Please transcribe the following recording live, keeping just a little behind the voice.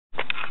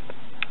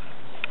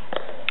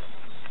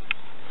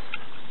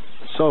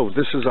So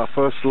this is our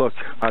first look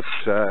at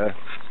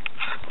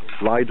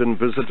Leiden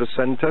Visitor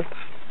Centre,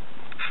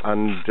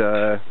 and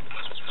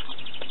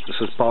this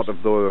is part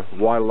of the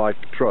Wildlife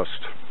Trust,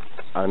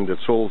 and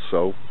it's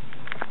also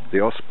the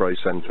Osprey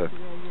Centre.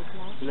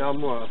 No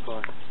more,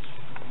 okay.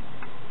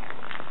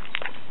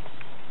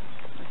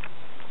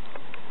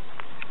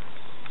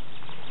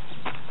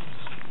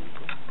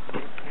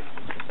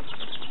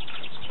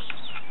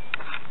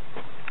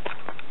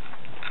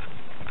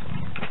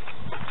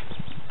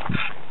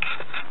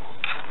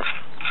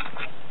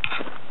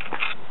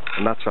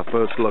 And that's our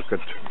first look at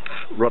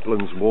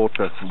Rutland's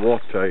water.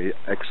 What a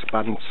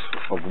expanse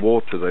of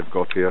water they've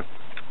got here.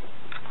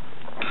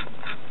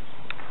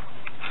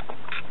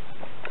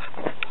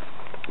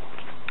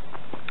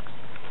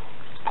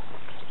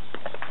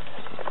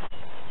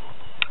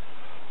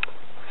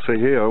 So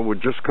here we're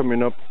just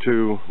coming up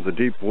to the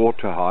deep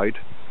water hide,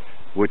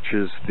 which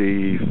is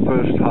the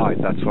first hide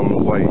that's on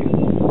the way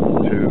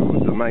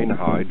to the main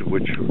hide,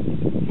 which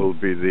will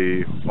be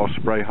the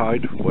Osprey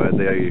hide, where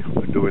they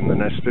are doing the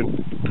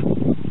nesting.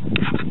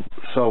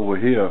 So we're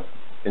here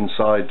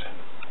inside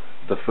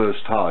the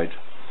first hide,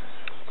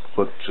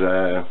 but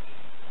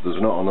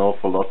there's not an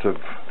awful lot of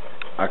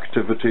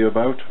activity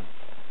about.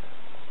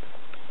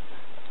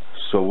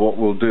 So what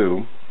we'll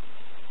do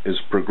is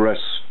progress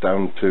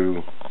down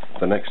to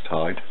the next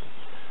hide.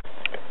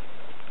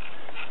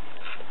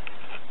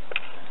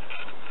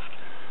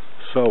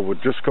 So we're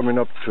just coming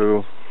up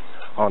to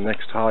our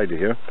next hide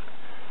here.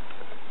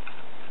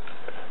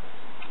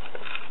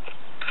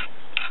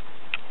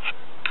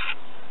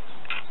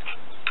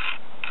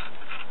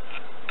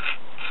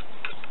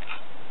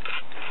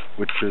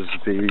 Which is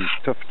the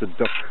tufted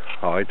duck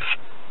hide.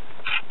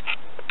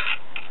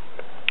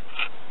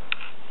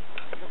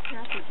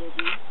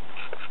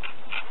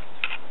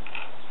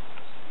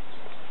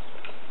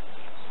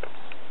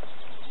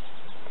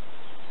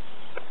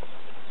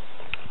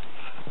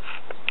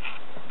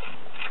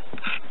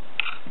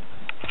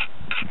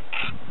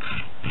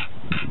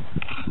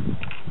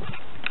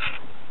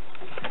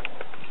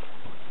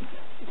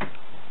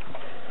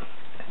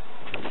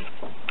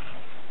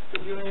 Do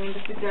you want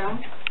to sit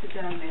down? Sit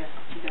down there.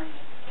 Sit down.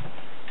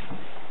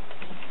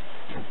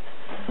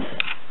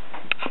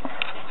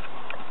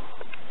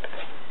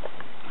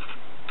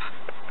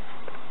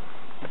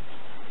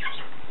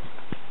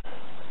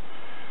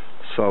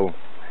 So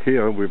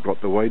here we've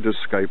got the wade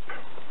escape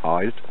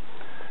hide,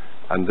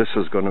 and this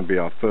is going to be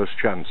our first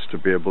chance to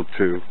be able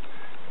to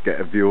get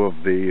a view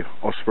of the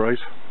ospreys.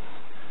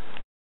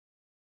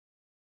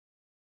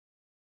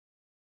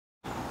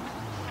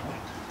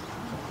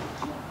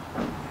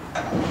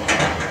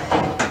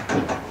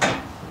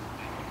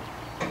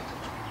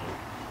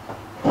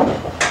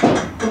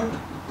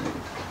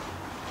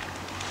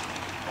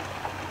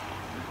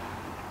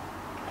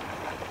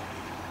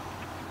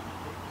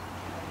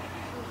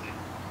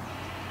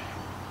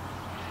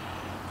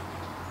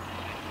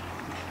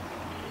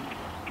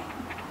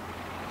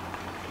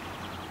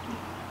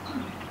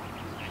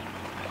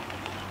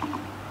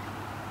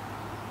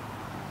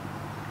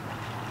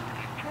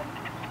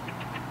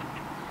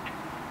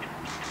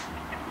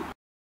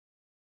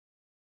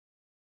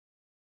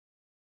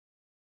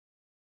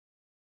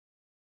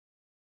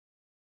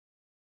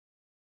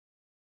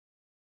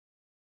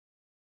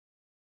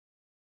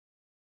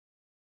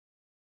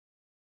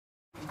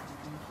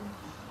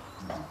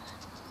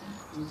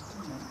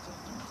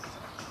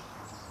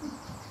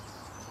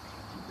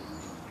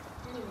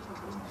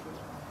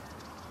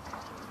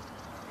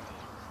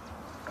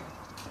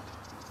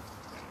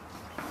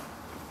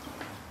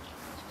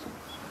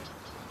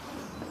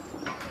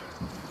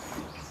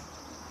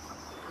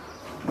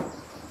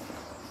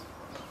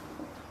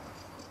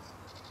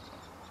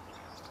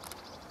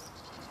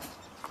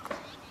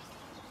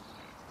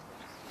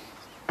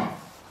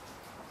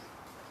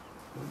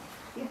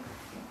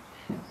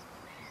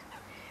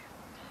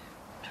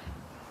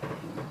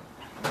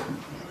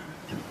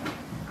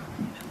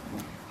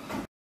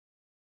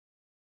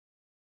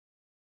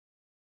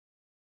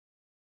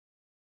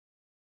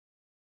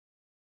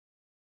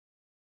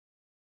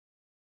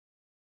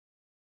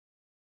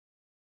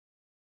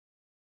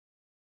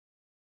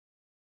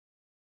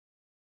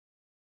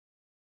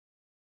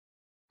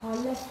 I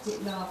left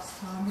it last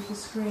time with the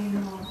screen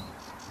on.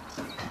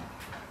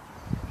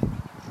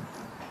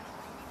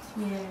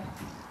 Yeah.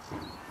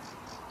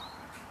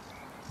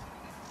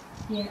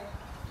 Yeah.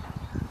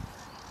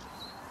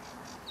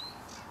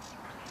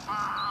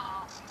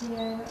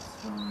 Yeah, that's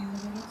fine.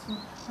 That's fine.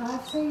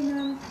 I've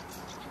seen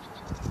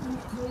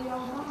the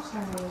old marsh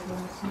harriers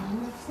last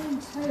time. I've seen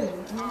two,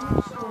 and I'm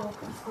not sure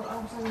if it's what I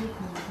was only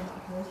looking at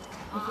because if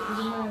it was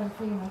a male and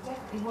female,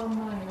 definitely one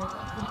male. But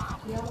I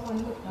think the other one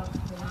looked like a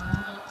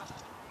female.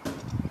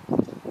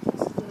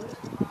 That's good.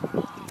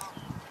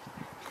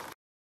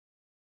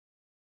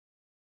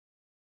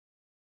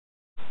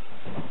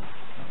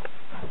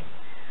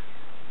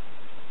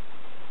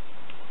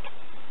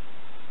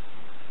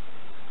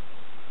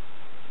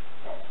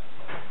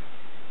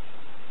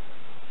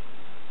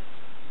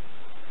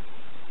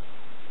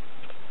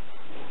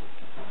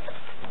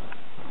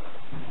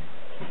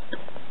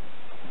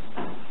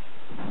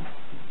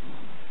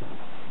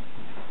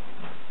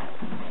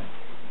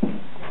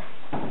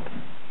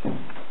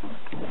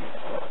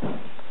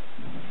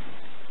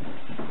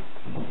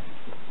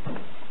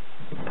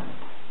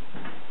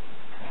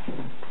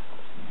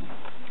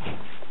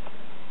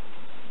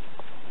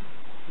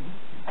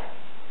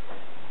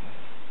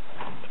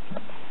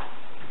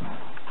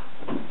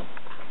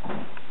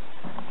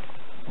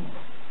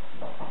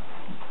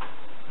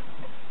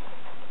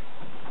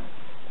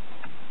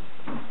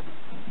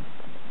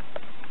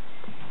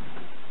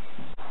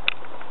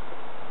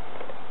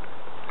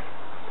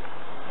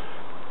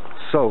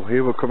 So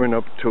here we're coming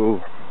up to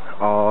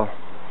our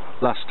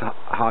last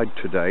hide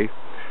today,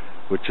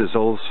 which is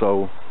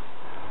also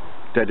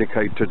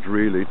dedicated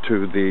really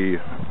to the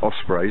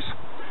ospreys.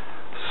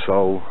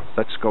 So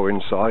let's go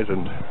inside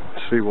and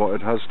see what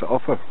it has to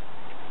offer.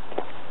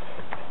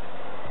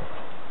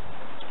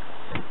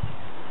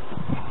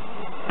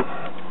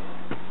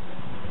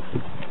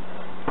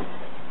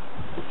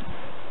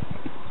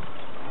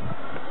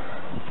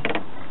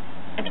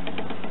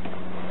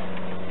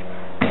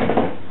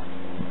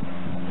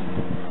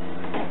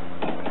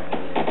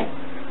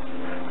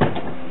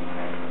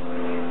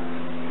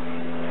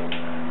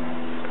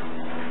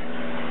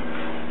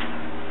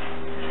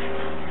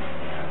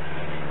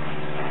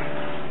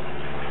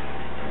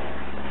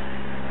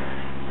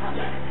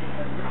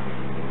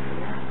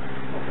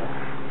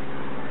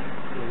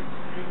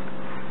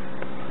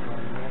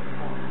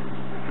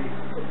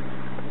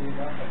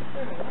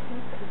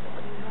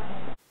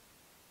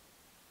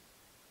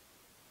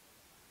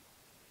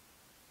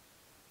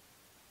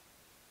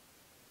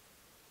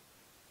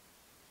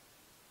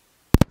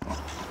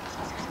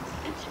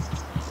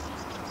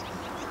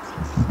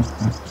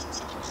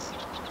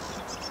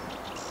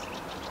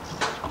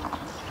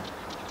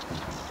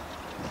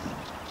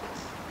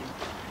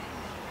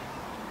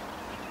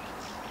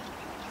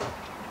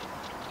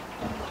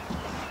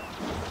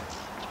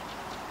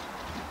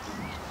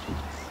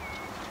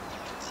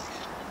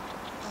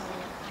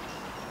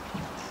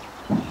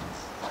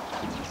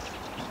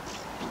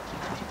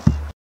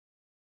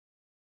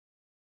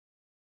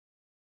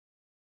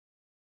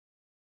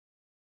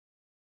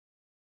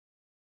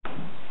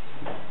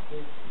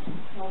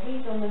 Well,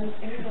 he's on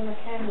the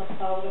camera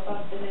pole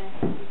above the nest.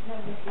 He's not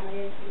looking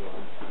here for you.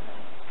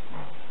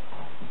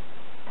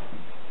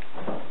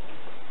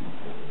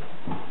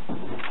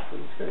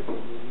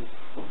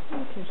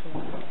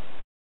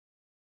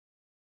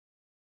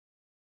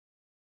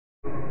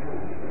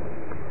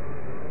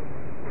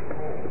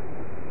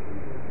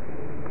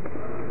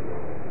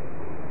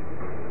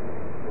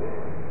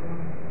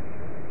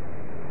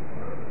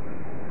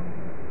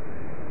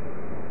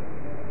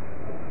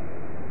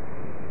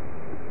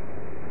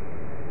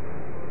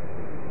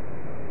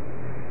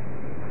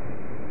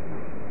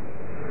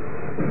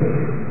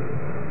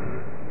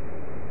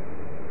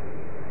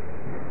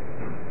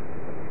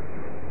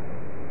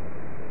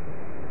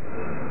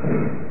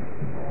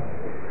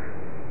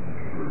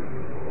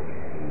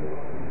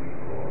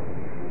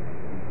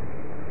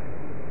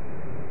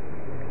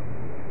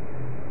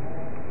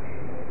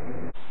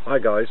 Hi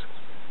guys,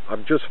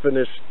 I've just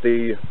finished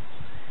the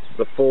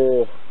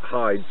 4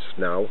 hides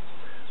now.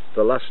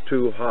 The last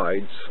 2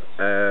 hides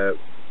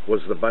was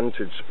the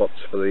vantage spots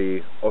for the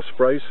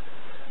ospreys,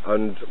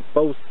 and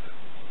both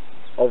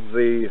of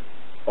the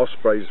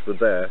ospreys were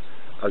there,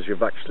 as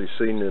you've actually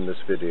seen in this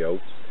video.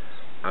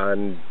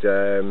 And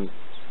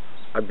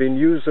I've been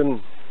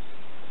using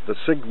the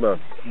Sigma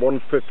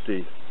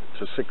 150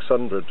 to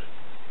 600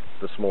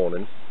 this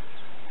morning,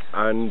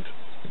 and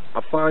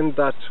I find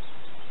that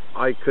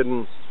I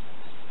can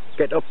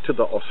get up to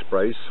the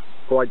ospreys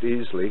quite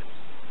easily,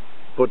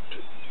 but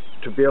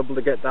to be able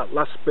to get that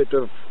last bit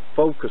of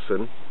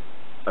focusing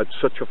at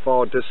such a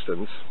far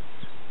distance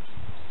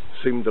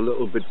seemed a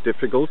little bit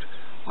difficult.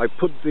 I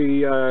put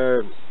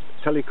the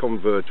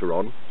teleconverter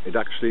on. It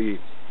actually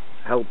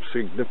helped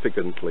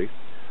significantly,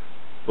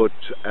 but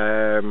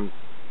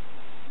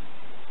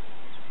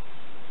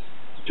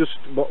just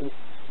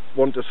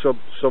want to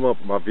sum up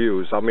my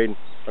views. I mean,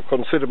 I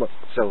consider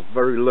myself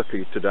very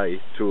lucky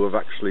today to have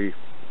actually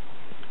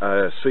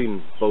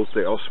seen both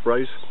the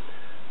ospreys,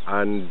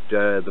 and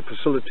the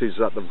facilities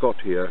that they've got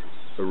here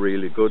are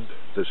really good.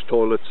 There's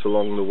toilets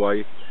along the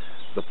way.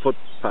 The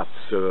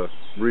footpaths are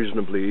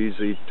reasonably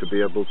easy to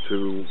be able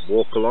to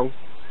walk along,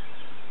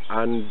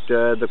 and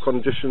the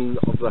condition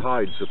of the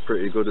hides are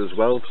pretty good as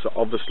well. So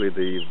obviously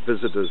the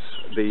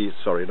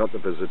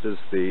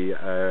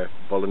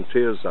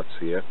volunteers that's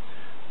here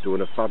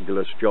doing a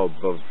fabulous job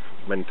of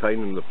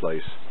maintaining the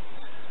place.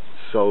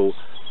 So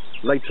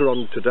later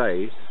on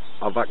today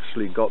I've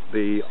actually got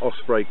the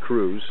Osprey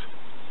cruise,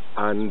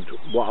 and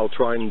what I'll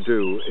try and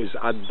do is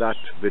add that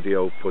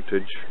video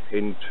footage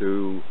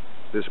into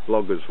this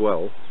blog as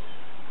well,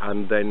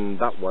 and then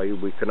that way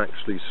we can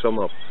actually sum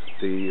up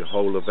the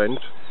whole event.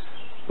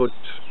 But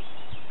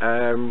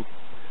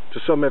to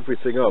sum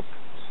everything up,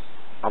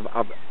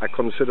 I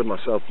consider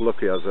myself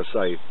lucky, as I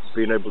say,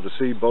 being able to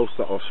see both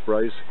the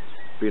ospreys,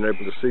 being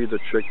able to see the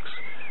chicks.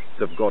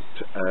 They've got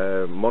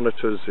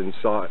monitors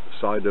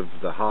inside of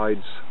the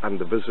hides and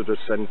the visitor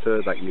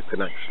centre that you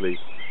can actually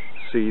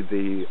see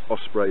the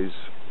ospreys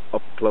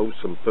up close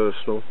and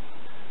personal.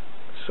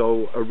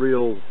 So a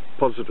real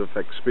positive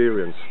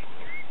experience.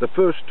 The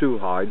first 2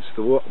 hides,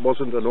 there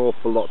wasn't an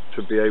awful lot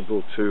to be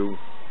able to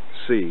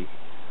see,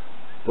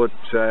 but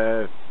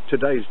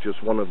today's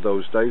just one of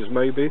those days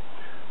maybe,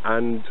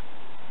 and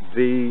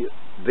the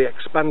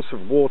expanse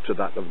of water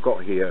that they've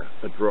got here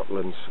at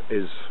Rutlands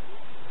is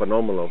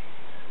phenomenal.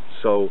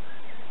 So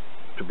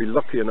to be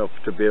lucky enough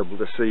to be able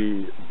to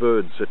see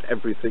birds at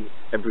every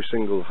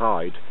single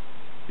hide,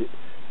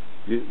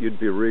 you'd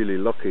be really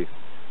lucky.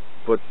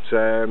 But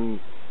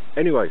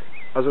anyway,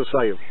 as I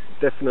say,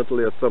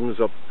 definitely a thumbs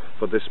up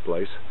for this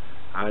place,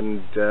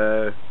 and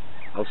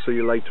I'll see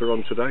you later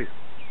on today.